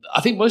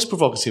I think most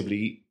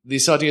provocatively,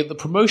 this idea that the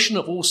promotion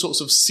of all sorts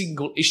of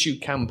single issue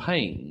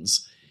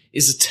campaigns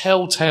is a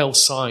telltale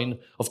sign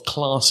of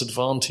class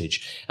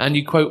advantage. And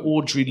you quote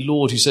Audre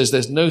Lorde, who says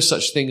there's no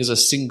such thing as a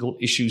single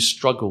issue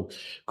struggle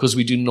because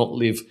we do not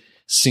live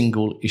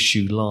single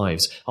issue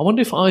lives. I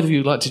wonder if either of you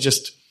would like to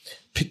just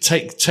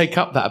take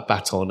up that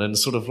baton and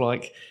sort of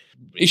like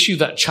issue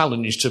that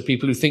challenge to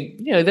people who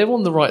think, they're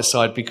on the right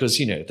side because,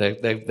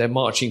 they're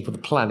marching for the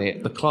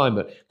planet, the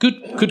climate,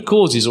 good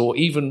causes, or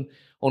even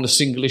on a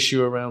single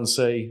issue around,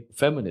 say,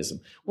 feminism.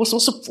 What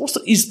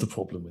is the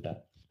problem with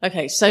that?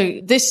 Okay,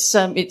 so this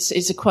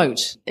it's a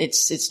quote.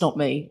 It's not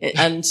me,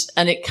 and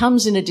it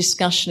comes in a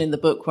discussion in the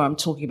book where I'm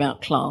talking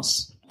about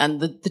class. And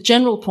the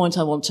general point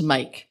I want to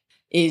make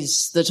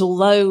is that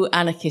although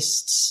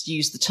anarchists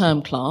use the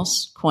term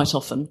class quite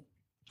often,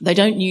 they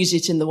don't use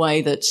it in the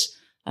way that,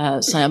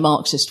 say, a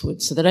Marxist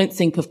would. So they don't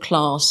think of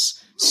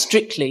class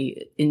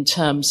strictly in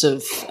terms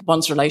of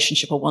one's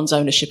relationship or one's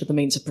ownership of the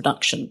means of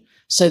production,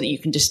 so that you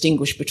can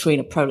distinguish between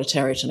a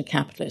proletariat and a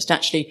capitalist.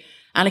 Actually,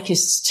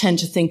 anarchists tend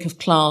to think of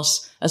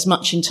class as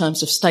much in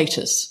terms of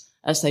status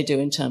as they do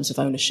in terms of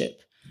ownership,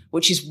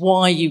 which is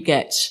why you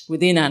get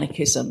within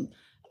anarchism,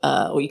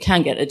 or you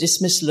can get a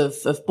dismissal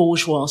of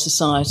bourgeois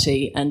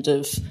society and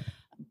of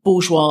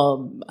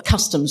bourgeois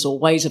customs or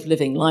ways of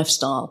living,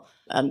 lifestyle,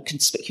 and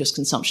conspicuous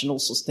consumption, all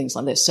sorts of things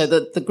like this. So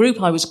the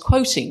group I was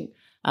quoting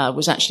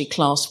was actually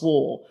Class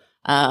War.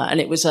 And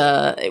it was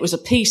a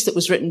piece that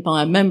was written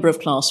by a member of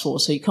Class War,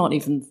 so you can't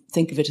even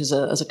think of it as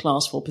a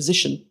Class War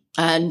position.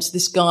 And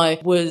this guy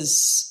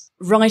was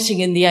writing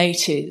in the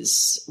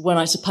 80s when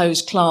I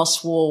suppose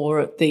Class War were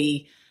at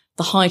the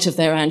height of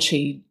their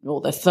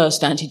their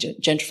first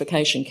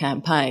anti-gentrification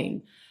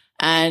campaign,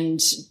 and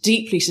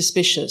deeply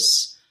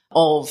suspicious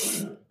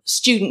of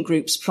student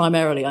groups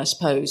primarily, I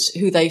suppose,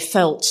 who they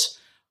felt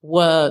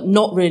were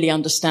not really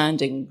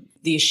understanding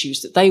the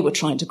issues that they were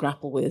trying to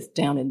grapple with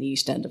down in the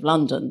East End of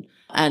London,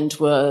 and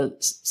were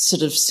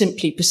sort of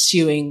simply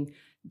pursuing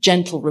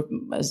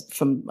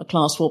from a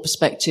Class War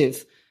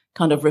perspective,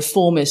 kind of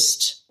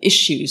reformist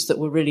issues that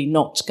were really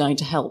not going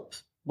to help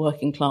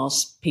working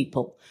class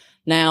people.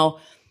 Now,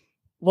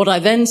 what I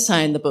then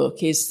say in the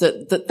book is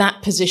that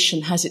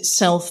position has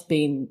itself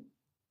been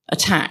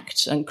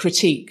attacked and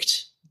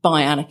critiqued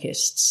by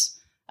anarchists,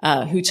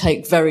 who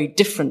take very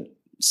different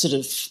sort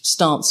of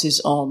stances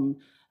on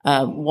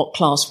what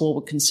Class War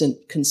would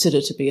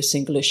consider to be a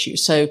single issue.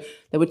 So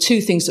there were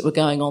two things that were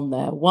going on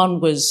there. One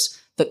was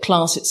that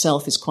class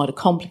itself is quite a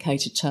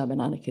complicated term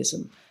in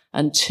anarchism,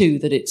 and two,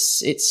 that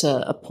it's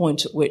a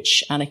point at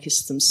which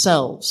anarchists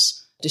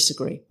themselves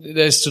disagree.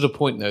 There's to the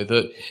point, though,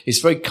 that it's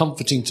very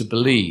comforting to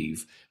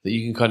believe that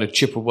you can kind of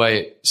chip away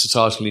at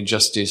societal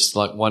injustice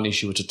like one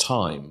issue at a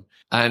time.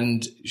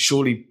 And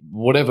surely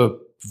whatever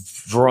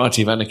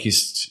variety of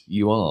anarchist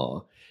you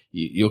are,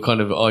 you're kind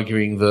of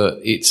arguing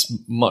that it's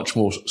much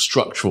more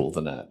structural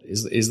than that.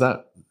 Is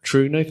that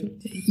true,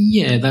 Nathan?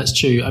 Yeah, that's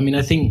true. I mean,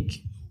 I think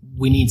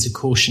we need to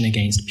caution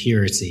against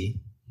purity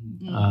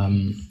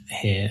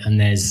here. And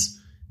there's,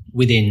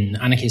 within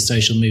anarchist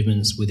social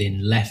movements,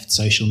 within left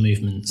social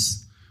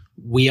movements,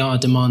 we are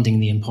demanding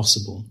the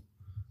impossible.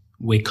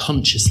 We're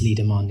consciously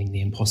demanding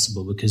the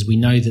impossible because we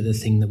know that the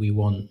thing that we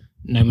want,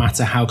 no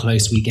matter how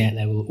close we get,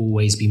 there will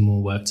always be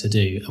more work to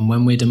do. And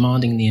when we're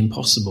demanding the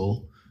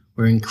impossible,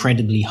 we're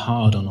incredibly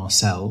hard on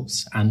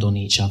ourselves and on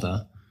each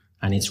other.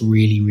 And it's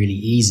really, really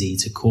easy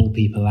to call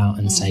people out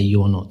and say,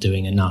 you're not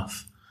doing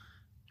enough.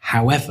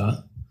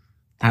 However,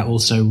 that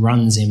also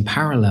runs in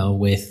parallel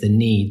with the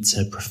need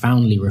to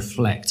profoundly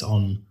reflect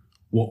on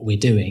what we're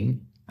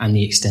doing and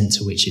the extent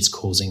to which it's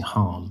causing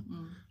harm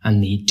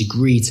and the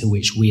degree to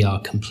which we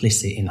are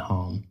complicit in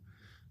harm.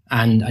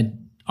 And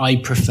I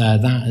prefer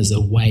that as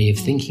a way of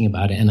thinking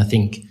about it. And I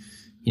think,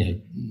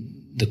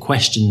 the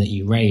question that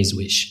you raise,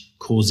 which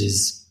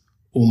causes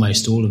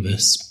almost all of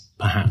us,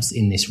 perhaps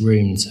in this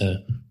room,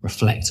 to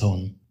reflect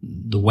on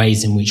the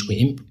ways in which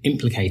we're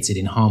implicated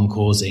in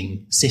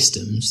harm-causing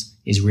systems,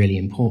 is really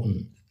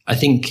important. I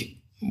think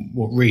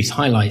what Ruth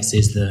highlights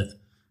is that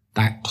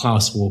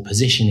class war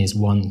position is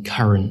one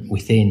current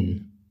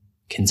within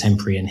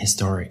contemporary and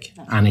historic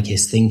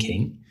anarchist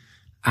thinking.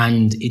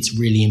 And it's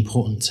really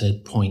important to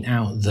point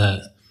out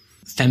that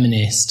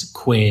feminist,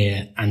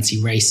 queer,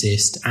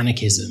 anti-racist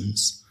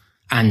anarchisms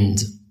and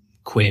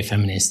queer,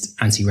 feminist,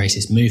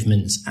 anti-racist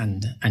movements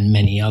and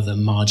many other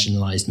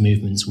marginalized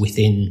movements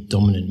within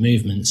dominant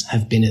movements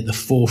have been at the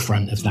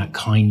forefront of that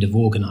kind of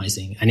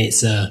organizing. And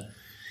it's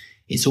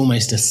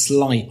almost a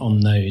slight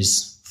on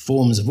those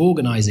forms of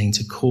organizing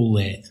to call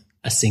it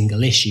a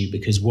single issue,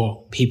 because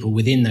what people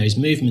within those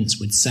movements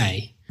would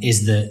say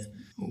is that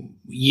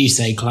you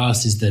say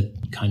class is the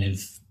kind of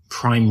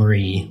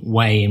primary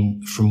way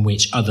from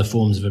which other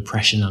forms of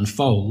oppression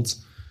unfold.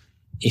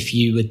 If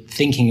you were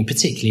thinking,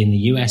 particularly in the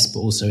US, but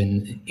also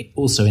in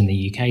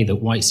the UK, that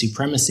white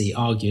supremacy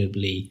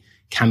arguably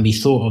can be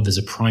thought of as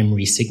a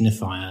primary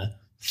signifier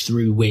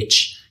through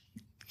which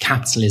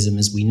capitalism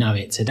as we know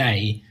it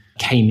today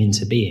came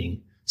into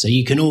being. So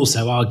you can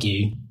also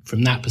argue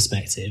from that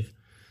perspective.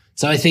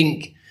 So I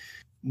think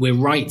we're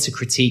right to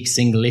critique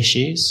single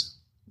issues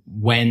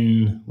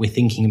when we're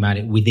thinking about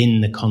it within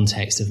the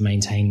context of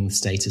maintaining the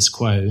status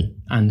quo,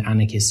 and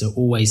anarchists are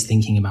always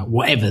thinking about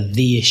whatever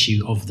the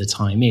issue of the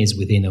time is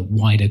within a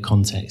wider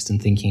context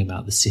and thinking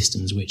about the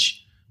systems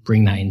which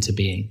bring that into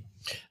being.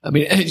 I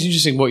mean, it's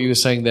interesting what you were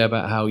saying there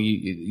about how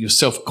you're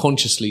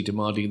self-consciously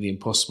demanding the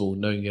impossible,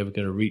 knowing you're never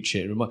going to reach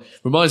it. It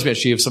reminds me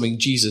actually of something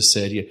Jesus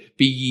said,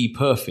 be ye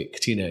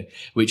perfect,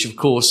 which of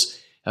course,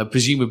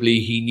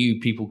 presumably he knew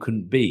people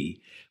couldn't be.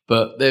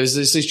 But there's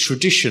this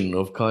tradition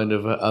of kind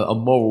of a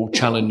moral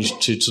challenge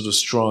to sort of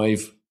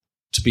strive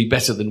to be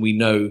better than we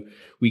know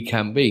we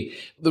can be.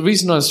 The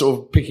reason I was sort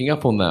of picking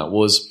up on that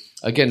was,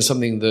 again,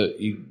 something that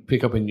you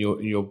pick up in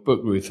your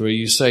book, Ruth, where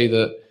you say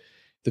that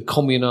the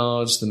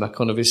communards, the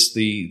Macconovists,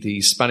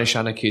 the Spanish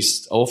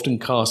anarchists are often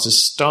cast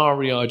as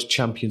starry-eyed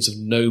champions of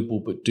noble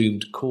but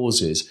doomed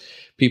causes.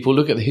 People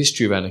look at the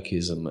history of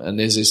anarchism and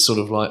there's this sort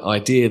of like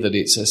idea that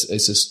it's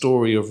a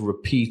story of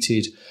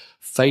repeated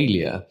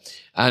failure.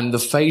 And the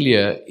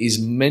failure is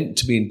meant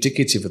to be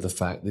indicative of the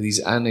fact that these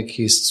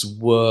anarchists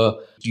were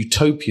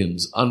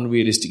utopians,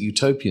 unrealistic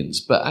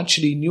utopians. But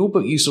actually, in your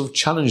book, you sort of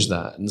challenge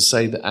that and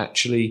say that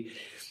actually,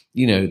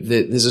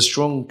 there's a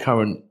strong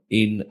current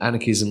in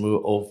anarchism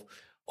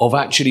of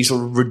actually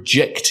sort of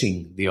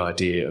rejecting the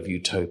idea of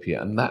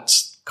utopia. And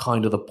that's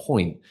kind of the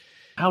point.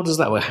 How does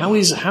that work? How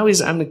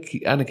is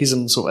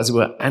anarchism sort of, as it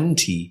were,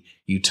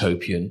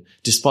 anti-utopian,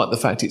 despite the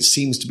fact it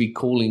seems to be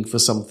calling for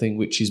something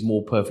which is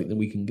more perfect than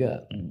we can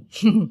get?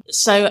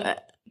 So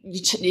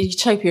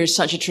utopia is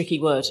such a tricky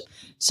word.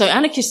 So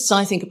anarchists,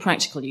 I think, are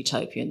practical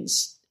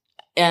utopians.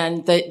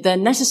 And they're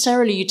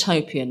necessarily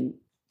utopian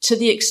to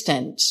the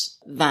extent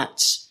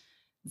that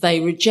they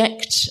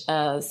reject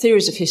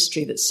theories of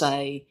history that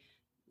say,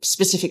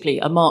 specifically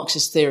a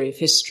Marxist theory of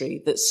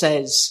history that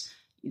says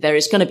there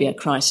is going to be a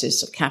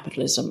crisis of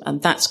capitalism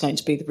and that's going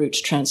to be the route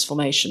to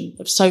transformation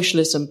of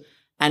socialism.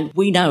 And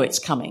we know it's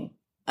coming.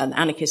 And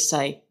anarchists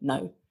say,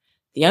 no,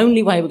 the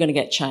only way we're going to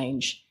get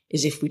change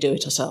is if we do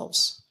it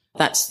ourselves.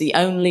 That's the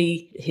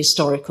only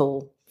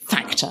historical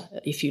factor,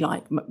 if you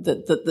like,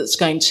 that's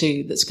going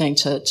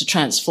to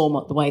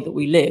transform the way that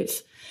we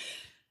live.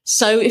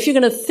 So if you're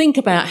going to think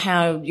about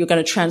how you're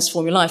going to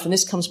transform your life, and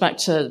this comes back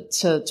to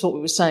what we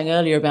were saying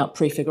earlier about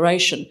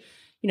prefiguration,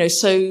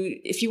 so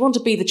if you want to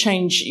be the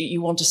change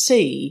you want to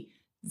see,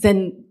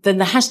 then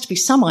there has to be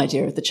some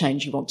idea of the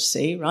change you want to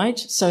see, right?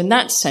 So in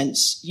that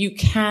sense, you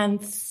can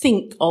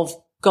think of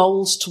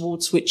goals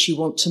towards which you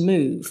want to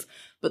move,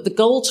 but the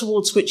goal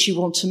towards which you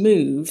want to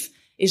move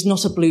is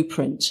not a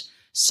blueprint.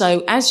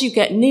 So as you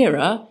get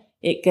nearer,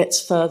 it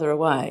gets further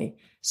away.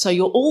 So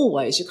you're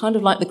kind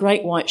of like the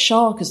great white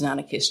shark as an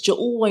anarchist. You're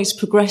always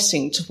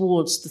progressing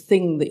towards the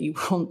thing that you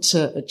want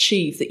to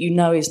achieve that you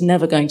know is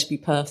never going to be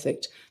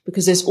perfect,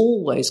 because there's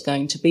always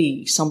going to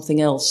be something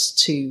else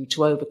to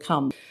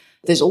overcome.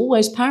 There's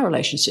always power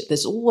relationship.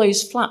 There's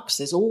always flux.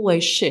 There's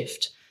always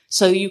shift.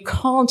 So you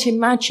can't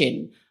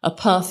imagine a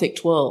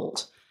perfect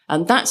world.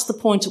 And that's the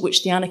point at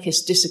which the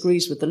anarchist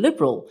disagrees with the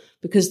liberal,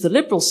 because the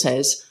liberal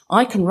says,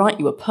 I can write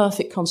you a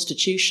perfect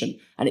constitution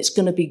and it's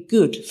going to be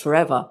good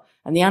forever.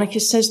 And the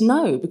anarchist says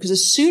no, because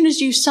as soon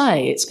as you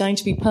say it's going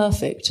to be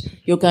perfect,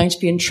 you're going to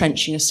be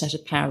entrenching a set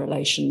of power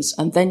relations,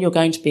 and then you're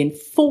going to be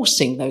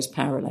enforcing those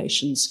power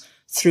relations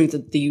through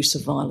the use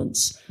of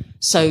violence.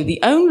 So the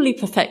only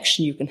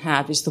perfection you can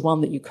have is the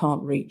one that you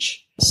can't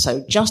reach.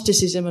 So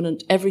justice is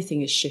imminent,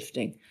 everything is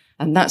shifting.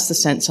 And that's the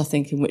sense, I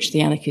think, in which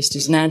the anarchist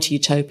is an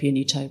anti-utopian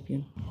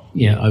utopian.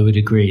 Yeah, I would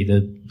agree.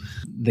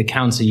 The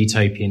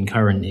counter-utopian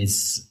current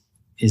is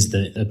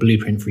that a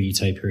blueprint for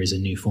utopia is a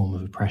new form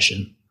of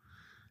oppression.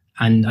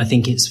 And I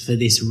think it's for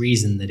this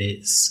reason that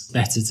it's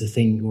better to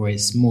think, or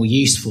it's more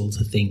useful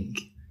to think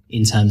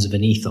in terms of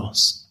an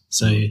ethos.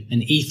 So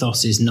an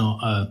ethos is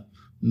not a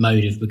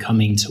mode of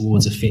becoming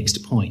towards a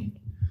fixed point.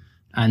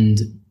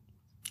 And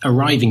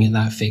arriving at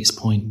that fixed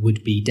point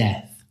would be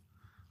death.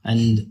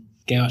 And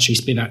Gayatri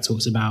Spivak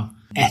talks about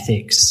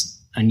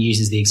ethics and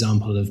uses the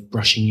example of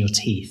brushing your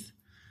teeth.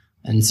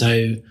 And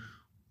so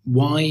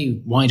why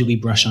do we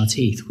brush our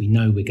teeth? We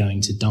know we're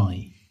going to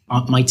die.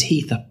 My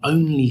teeth are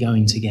only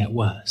going to get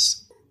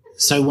worse.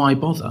 So why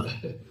bother?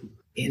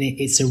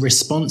 It's a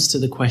response to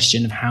the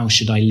question of how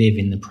should I live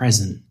in the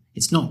present.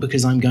 It's not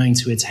because I'm going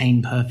to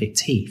attain perfect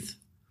teeth.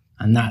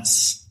 And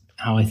that's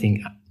how I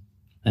think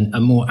a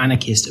more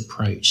anarchist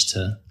approach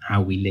to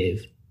how we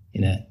live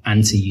in an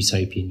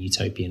anti-utopian,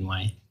 utopian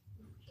way.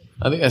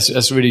 I think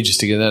that's really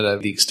interesting,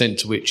 the extent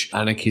to which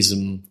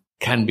anarchism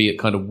can be at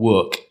kind of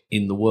work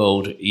in the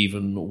world,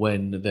 even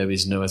when there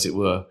is no, as it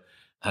were,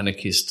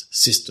 anarchist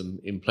system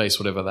in place,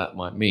 whatever that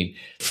might mean.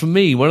 For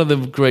me, one of the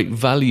great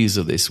values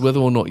of this, whether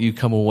or not you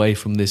come away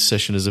from this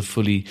session as a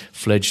fully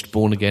fledged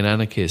born-again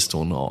anarchist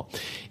or not,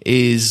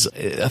 is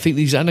I think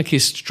these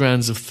anarchist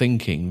strands of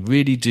thinking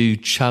really do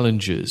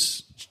challenge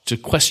us to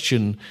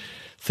question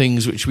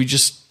things which we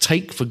just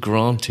take for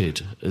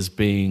granted as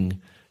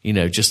being,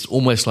 just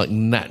almost like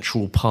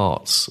natural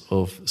parts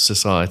of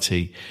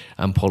society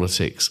and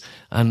politics.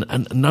 And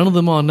none of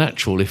them are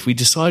natural. If we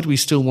decide we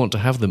still want to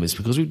have them, it's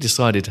because we've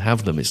decided to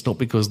have them. It's not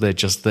because they're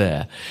just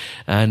there.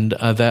 And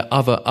there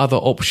other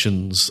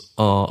options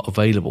are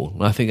available.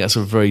 And I think that's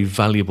a very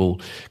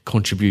valuable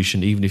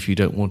contribution, even if you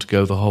don't want to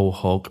go the whole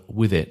hog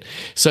with it.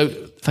 So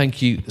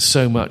thank you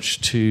so much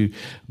to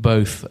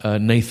both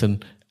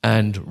Nathan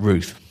and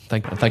Ruth.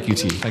 Thank you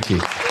to you. Thank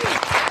you.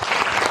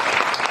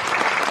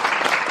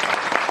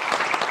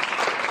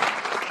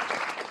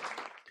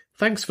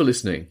 Thanks for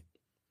listening.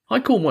 I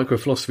call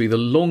Microphilosophy the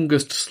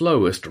longest,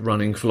 slowest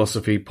running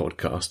philosophy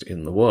podcast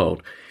in the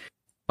world.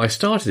 I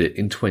started it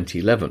in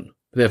 2011.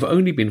 There have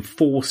only been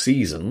 4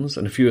 seasons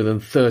and fewer than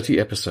 30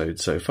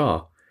 episodes so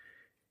far.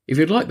 If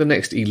you'd like the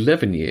next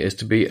 11 years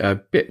to be a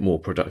bit more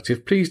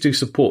productive, please do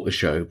support the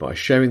show by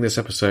sharing this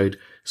episode,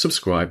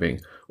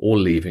 subscribing, or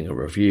leaving a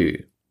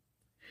review.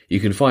 You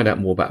can find out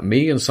more about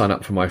me and sign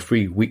up for my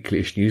free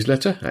weekly-ish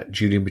newsletter at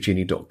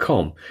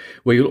julianbergini.com,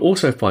 where you'll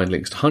also find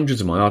links to hundreds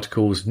of my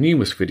articles,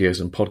 numerous videos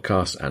and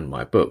podcasts, and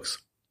my books.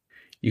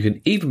 You can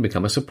even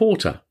become a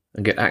supporter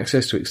and get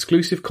access to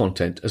exclusive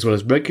content as well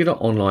as regular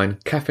online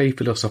Café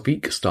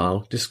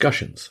Philosophique-style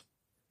discussions.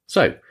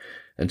 So,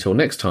 until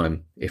next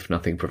time, if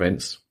nothing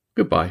prevents,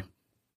 goodbye.